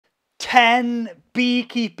10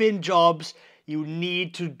 beekeeping jobs you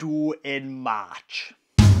need to do in March.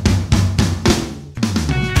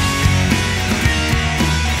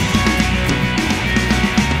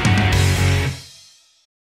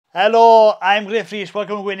 Hello, I'm Griffiths.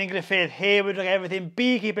 Welcome to Winning Griffith. Here we do everything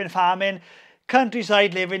beekeeping, farming,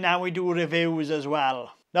 countryside living, and we do reviews as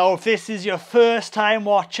well. Now, if this is your first time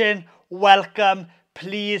watching, welcome.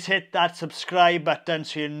 Please hit that subscribe button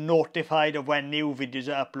so you're notified of when new videos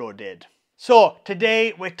are uploaded. So,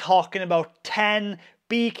 today we're talking about 10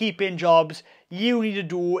 beekeeping jobs you need to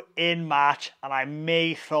do in March, and I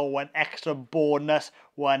may throw an extra bonus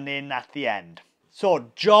one in at the end.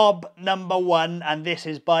 So, job number 1, and this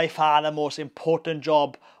is by far the most important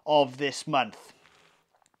job of this month.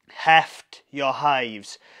 Heft your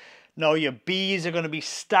hives. Now, your bees are going to be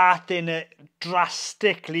starting to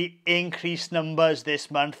drastically increase numbers this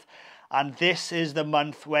month, and this is the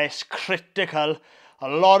month where it's critical. A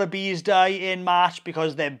lot of bees die in March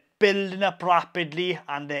because they're building up rapidly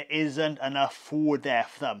and there isn't enough food there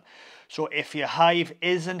for them. So if your hive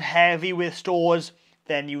isn't heavy with stores,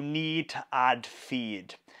 then you need to add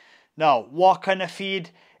feed. Now, what kind of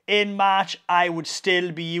feed? In March, I would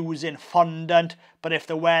still be using fondant, but if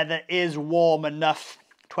the weather is warm enough,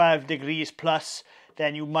 12 degrees plus,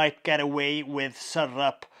 then you might get away with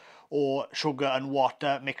syrup or sugar and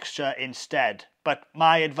water mixture instead. But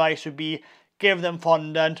my advice would be give them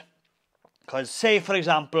fondant, because say for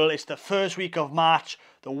example it's the first week of March,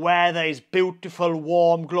 the weather is beautiful,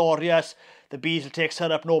 warm, glorious, the bees will take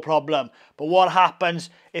syrup no problem. But what happens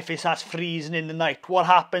if it starts freezing in the night? What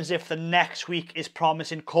happens if the next week is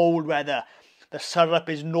promising cold weather? The syrup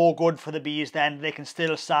is no good for the bees then. They can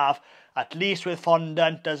still starve. At least with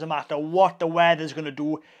fondant, doesn't matter what the weather's going to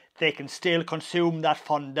do, they can still consume that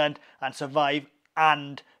fondant and survive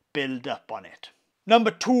and build up on it.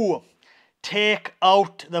 Number 2, take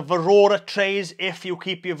out the Varroa trays if you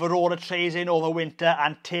keep your Varroa trays in over winter,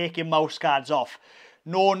 and take your mouse guards off.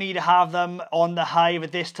 No need to have them on the hive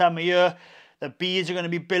at this time of year. The bees are going to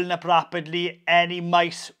be building up rapidly. Any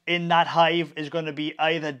mice in that hive is going to be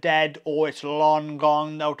either dead or it's long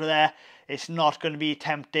gone out of there. It's not going to be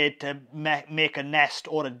tempted to make a nest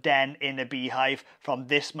or a den in a beehive from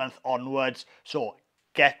this month onwards. So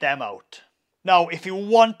get them out. Now, if you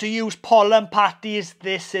want to use pollen patties,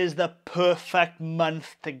 this is the perfect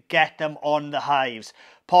month to get them on the hives.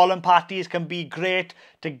 Pollen patties can be great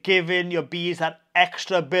to give in your bees that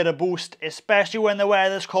extra bit of boost, especially when the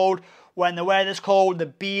weather's cold. When the weather's cold, the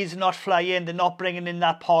bees are not flying, they're not bringing in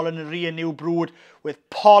that pollen and rear new brood. With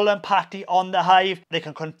pollen patty on the hive, they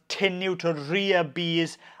can continue to rear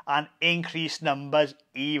bees and increase numbers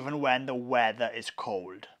even when the weather is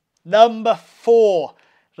cold. Number 4.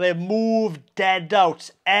 Remove dead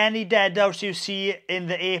outs. Any dead outs you see in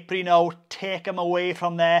the apiary now, take them away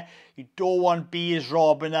from there. You don't want bees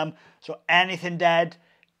robbing them. So anything dead,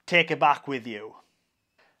 take it back with you.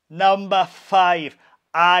 Number 5.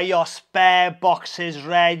 Are your spare boxes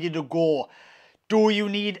ready to go? Do you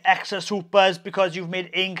need extra supers because you've made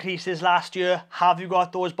increases last year? Have you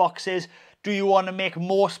got those boxes? Do you want to make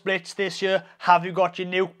more splits this year? Have you got your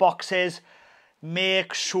nuke boxes?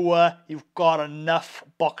 Make sure you've got enough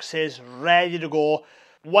boxes ready to go.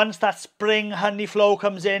 Once that spring honey flow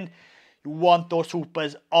comes in, you want those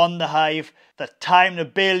supers on the hive. The time to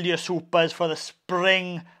build your supers for the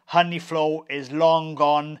spring honey flow is long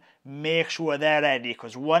gone. Make sure they're ready,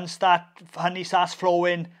 because once that honey starts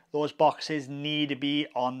flowing, those boxes need to be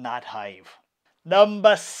on that hive.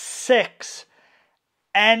 Number 6.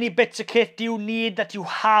 Any bits of kit you need that you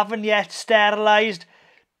haven't yet sterilised,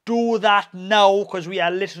 do that now, because we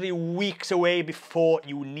are literally weeks away before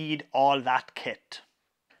you need all that kit.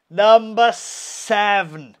 Number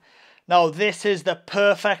 7. Now, this is the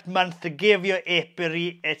perfect month to give your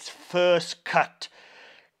apiary its first cut.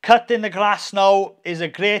 Cutting the grass now is a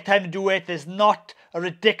great time to do it. There's not a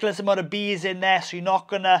ridiculous amount of bees in there, so you're not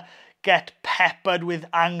going to get peppered with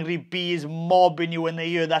angry bees mobbing you when they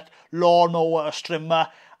hear that lawnmower or strimmer,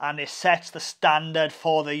 and it sets the standard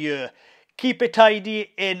for the year. Keep it tidy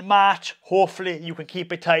in March. Hopefully you can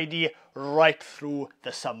keep it tidy right through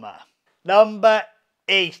the summer. Number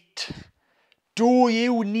 8. Do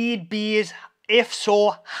you need bees? If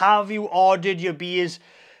so, have you ordered your bees?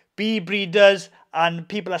 Bee breeders and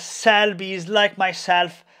people that sell bees like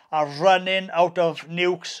myself are running out of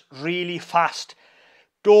nukes really fast.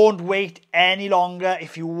 Don't wait any longer.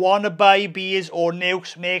 If you want to buy bees or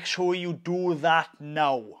nukes, make sure you do that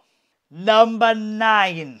now. Number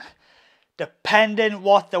 9. Depending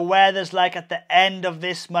what the weather's like at the end of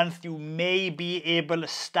this month, you may be able to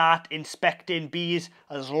start inspecting bees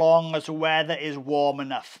as long as the weather is warm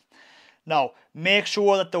enough. Now, make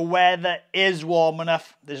sure that the weather is warm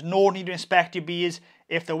enough. There's no need to inspect your bees.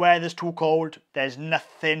 If the weather's too cold, there's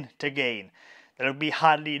nothing to gain. There'll be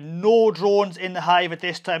hardly no drones in the hive at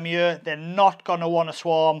this time of year. They're not going to want to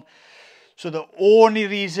swarm. So the only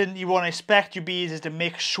reason you want to inspect your bees is to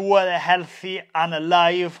make sure they're healthy and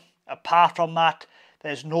alive. Apart from that,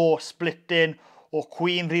 there's no splitting or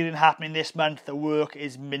queen rearing happening this month. The work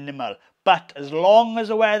is minimal. But as long as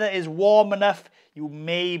the weather is warm enough, you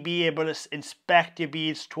may be able to inspect your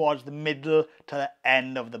bees towards the middle to the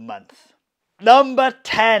end of the month. Number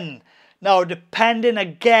 10. Now, depending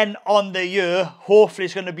again on the year, hopefully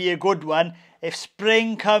it's going to be a good one. If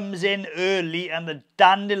spring comes in early and the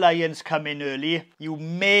dandelions come in early, you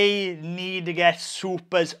may need to get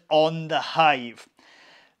supers on the hive.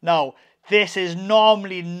 Now, this is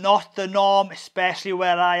normally not the norm, especially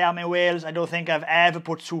where I am in Wales. I don't think I've ever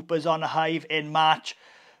put supers on a hive in March.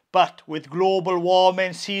 But with global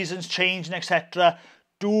warming, seasons changing, etc.,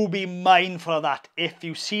 do be mindful of that. If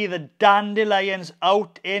you see the dandelions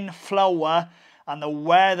out in flower and the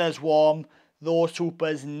weather's warm, those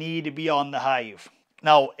supers need to be on the hive.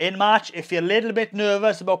 Now, in March, if you're a little bit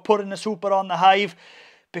nervous about putting a super on the hive,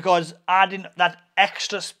 because adding that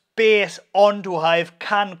extra space onto a hive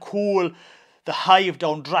can cool the hive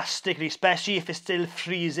down drastically, especially if it still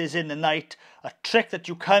freezes in the night. A trick that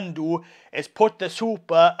you can do is put the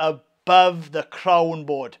super above the crown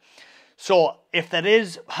board. So if there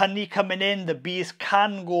is honey coming in, the bees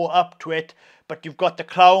can go up to it, but you've got the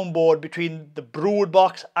crown board between the brood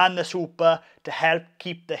box and the super to help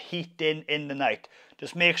keep the heat in the night.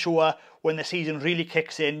 Just make sure when the season really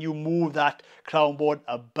kicks in, you move that crown board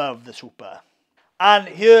above the super. And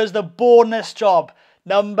here's the bonus job,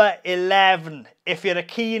 number 11. If you're a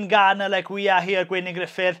keen gardener like we are here at Gwynedd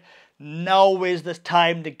Griffith, now is the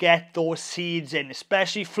time to get those seeds in,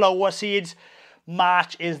 especially flower seeds.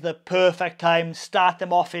 March is the perfect time. Start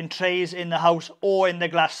them off in trays in the house or in the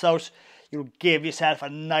glass house. You'll give yourself a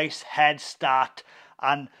nice head start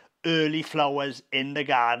and early flowers in the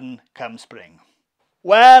garden come spring.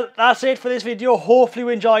 Well, that's it for this video. Hopefully you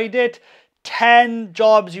enjoyed it. 10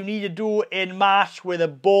 jobs you need to do in March with a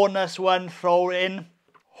bonus one thrown in.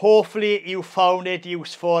 Hopefully you found it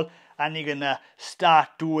useful and you're gonna start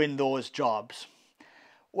doing those jobs.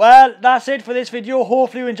 Well, that's it for this video.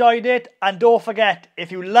 Hopefully you enjoyed it. And don't forget,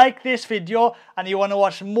 if you like this video and you want to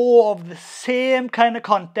watch more of the same kind of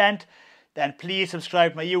content, then please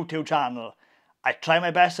subscribe to my YouTube channel. I try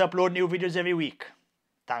my best to upload new videos every week.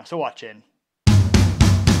 Thanks for watching.